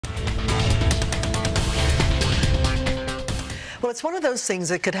it's one of those things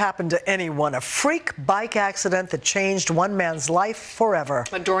that could happen to anyone, a freak bike accident that changed one man's life forever.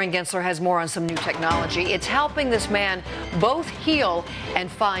 But Doreen Gensler has more on some new technology. It's helping this man both heal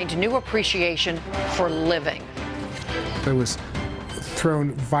and find new appreciation for living. I was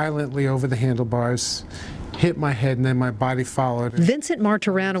thrown violently over the handlebars, hit my head, and then my body followed. Vincent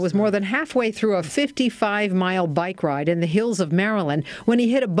Martirana was more than halfway through a 55-mile bike ride in the hills of Maryland when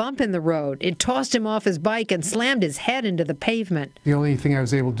he hit a bump in the road. It tossed him off his bike and slammed his head into the pavement. The only thing I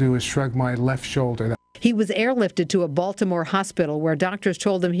was able to do was shrug my left shoulder. He was airlifted to a Baltimore hospital where doctors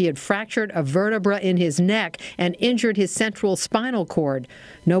told him he had fractured a vertebra in his neck and injured his central spinal cord.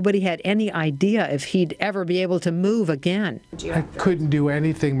 Nobody had any idea if he'd ever be able to move again. I couldn't do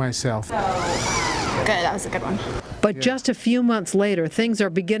anything myself. Good, that was a good one. But just a few months later, things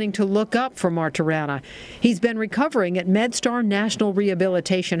are beginning to look up for Martirana. He's been recovering at MedStar National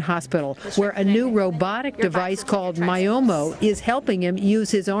Rehabilitation Hospital, where a new robotic device called Myomo is helping him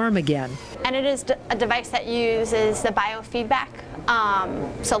use his arm again. And it is a device that uses the biofeedback,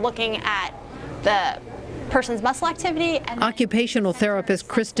 so looking at the person's muscle activity. And occupational therapist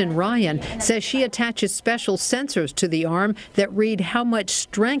Kristen Ryan says she attaches special sensors to the arm that read how much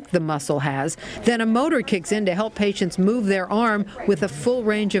strength the muscle has. Then a motor kicks in to help patients move their arm with a full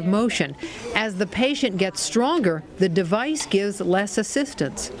range of motion. As the patient gets stronger, the device gives less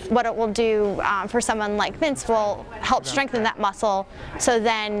assistance. What it will do for someone like Vince will help strengthen that muscle, so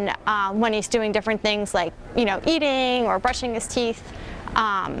then when he's doing different things like, eating or brushing his teeth,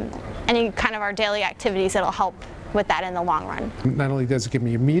 any kind of our daily activities, it'll help with that in the long run. Not only does it give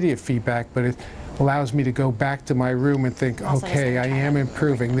me immediate feedback, but it allows me to go back to my room and think, okay, I am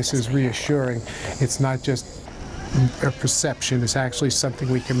improving. This is reassuring. It's not just a perception, it's actually something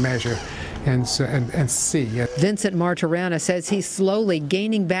we can measure and see. Vincent Martirana says he's slowly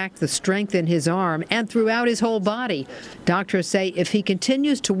gaining back the strength in his arm and throughout his whole body. Doctors say if he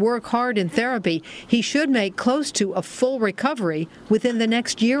continues to work hard in therapy, he should make close to a full recovery within the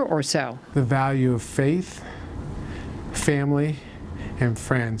next year or so. The value of faith, family, and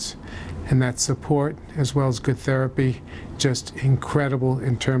friends, and that support as well as good therapy, just incredible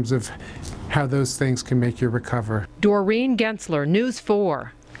in terms of how those things can make you recover. Doreen Gensler, News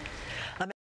 4.